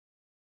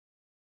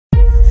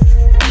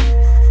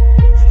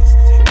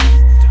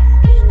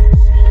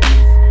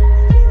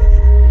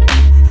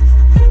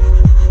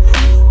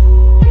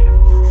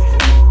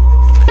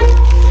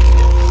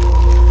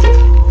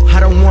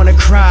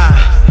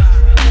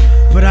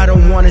I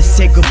don't wanna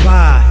say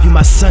goodbye, you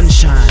my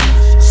sunshine,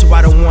 so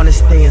I don't wanna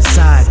stay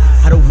inside.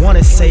 I don't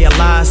wanna say a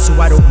lie, so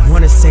I don't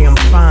wanna say I'm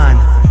fine.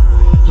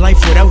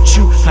 Life without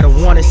you, I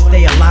don't wanna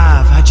stay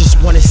alive, I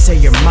just wanna say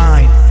you're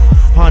mine.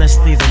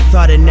 Honestly, the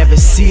thought of never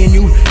seeing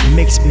you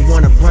makes me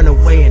wanna run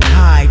away and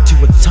hide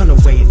to a tunnel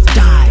away and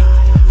die.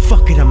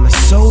 Fuck it, I'm a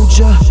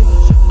soldier,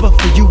 but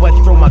for you I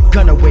throw my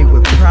gun away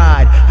with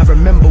pride. I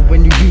remember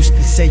when you used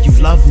to say you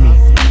love me,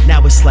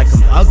 now it's like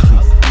I'm ugly.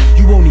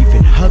 You won't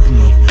even hug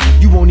me,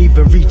 you won't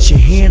even reach your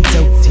hands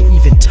out to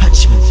even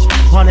touch me.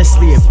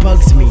 Honestly, it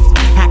bugs me,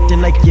 acting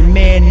like your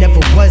man never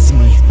was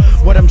me.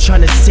 What I'm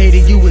trying to say to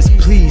you is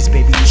please,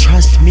 baby,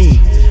 trust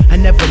me. I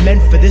never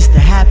meant for this to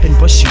happen,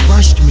 but she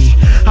rushed me.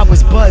 I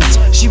was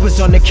buzzed, she was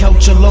on the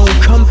couch alone,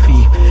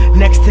 comfy.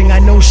 Next thing I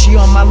know, she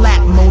on my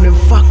lap moaning,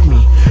 fuck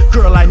me.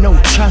 Girl, I know,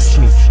 trust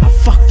me, I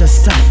fucked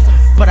us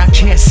up, but I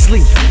can't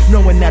sleep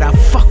knowing that I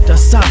fucked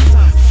us up.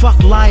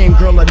 Fuck lying,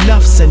 girl,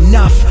 enough's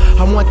enough.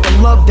 I want the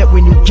love that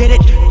when you get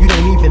it, you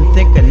don't even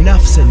think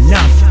enough's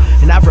enough.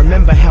 And I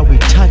remember how we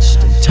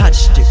touched and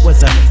touched, it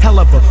was a hell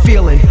of a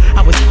feeling.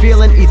 I was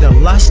feeling either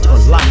lust or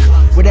luck.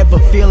 Whatever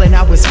feeling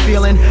I was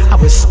feeling, I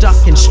was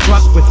stuck and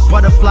struck with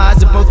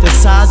butterflies of both the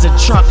size of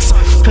trucks.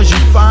 Cause you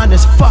fine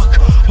as fuck,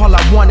 all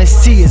I wanna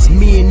see is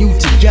me and you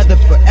together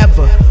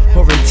forever.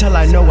 Or until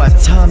I know our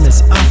time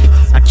is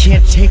up, I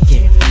can't take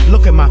it.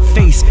 Look at my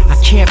face, I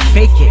can't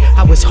fake it.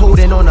 I was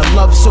holding on to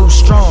love so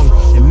strong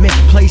and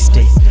misplaced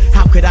it.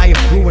 How could I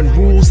have ruined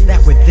rules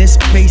that were this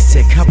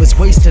basic? I was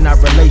wasting our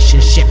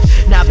relationship,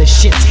 now the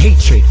shit's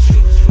hatred.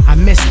 I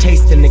miss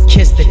tasting the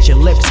kiss that your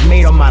lips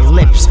made on my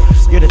lips.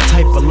 You're the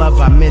type of love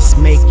I miss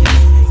making.